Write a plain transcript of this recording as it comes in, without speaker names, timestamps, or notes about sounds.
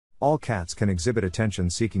All cats can exhibit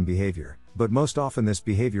attention-seeking behavior, but most often this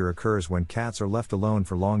behavior occurs when cats are left alone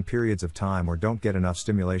for long periods of time or don't get enough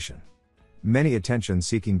stimulation. Many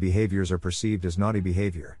attention-seeking behaviors are perceived as naughty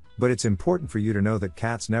behavior, but it's important for you to know that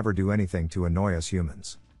cats never do anything to annoy us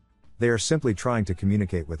humans. They are simply trying to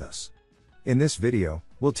communicate with us. In this video,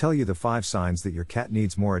 we'll tell you the 5 signs that your cat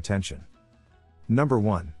needs more attention. Number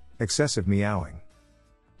 1. Excessive meowing.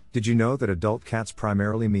 Did you know that adult cats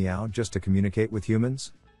primarily meow just to communicate with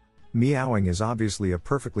humans? Meowing is obviously a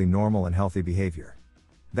perfectly normal and healthy behavior.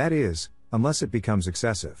 That is, unless it becomes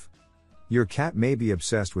excessive. Your cat may be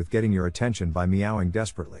obsessed with getting your attention by meowing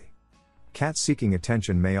desperately. Cats seeking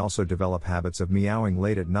attention may also develop habits of meowing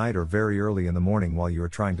late at night or very early in the morning while you are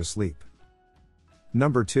trying to sleep.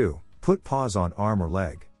 Number 2. Put paws on arm or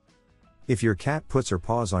leg. If your cat puts her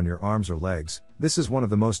paws on your arms or legs, this is one of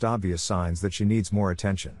the most obvious signs that she needs more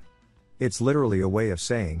attention. It's literally a way of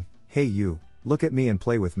saying, "Hey you, look at me and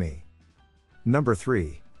play with me." Number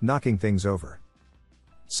 3. Knocking things over.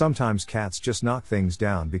 Sometimes cats just knock things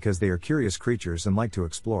down because they are curious creatures and like to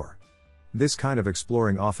explore. This kind of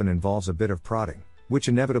exploring often involves a bit of prodding, which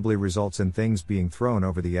inevitably results in things being thrown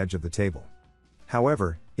over the edge of the table.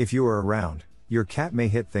 However, if you are around, your cat may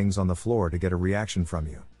hit things on the floor to get a reaction from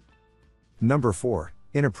you. Number 4.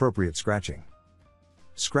 Inappropriate scratching.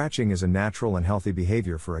 Scratching is a natural and healthy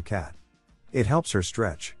behavior for a cat. It helps her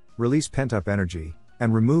stretch, release pent-up energy,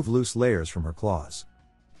 and remove loose layers from her claws.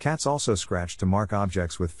 Cats also scratch to mark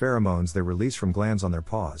objects with pheromones they release from glands on their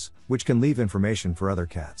paws, which can leave information for other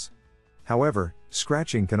cats. However,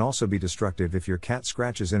 scratching can also be destructive if your cat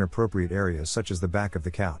scratches inappropriate areas such as the back of the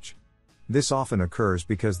couch. This often occurs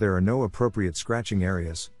because there are no appropriate scratching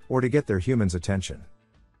areas, or to get their humans' attention.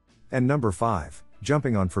 And number 5,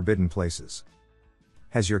 jumping on forbidden places.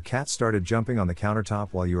 Has your cat started jumping on the countertop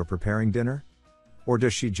while you are preparing dinner? Or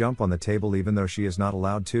does she jump on the table even though she is not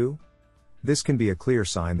allowed to? This can be a clear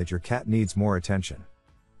sign that your cat needs more attention.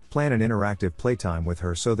 Plan an interactive playtime with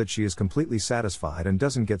her so that she is completely satisfied and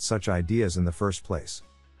doesn't get such ideas in the first place.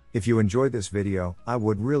 If you enjoyed this video, I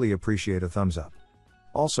would really appreciate a thumbs up.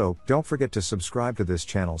 Also, don't forget to subscribe to this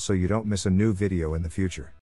channel so you don't miss a new video in the future.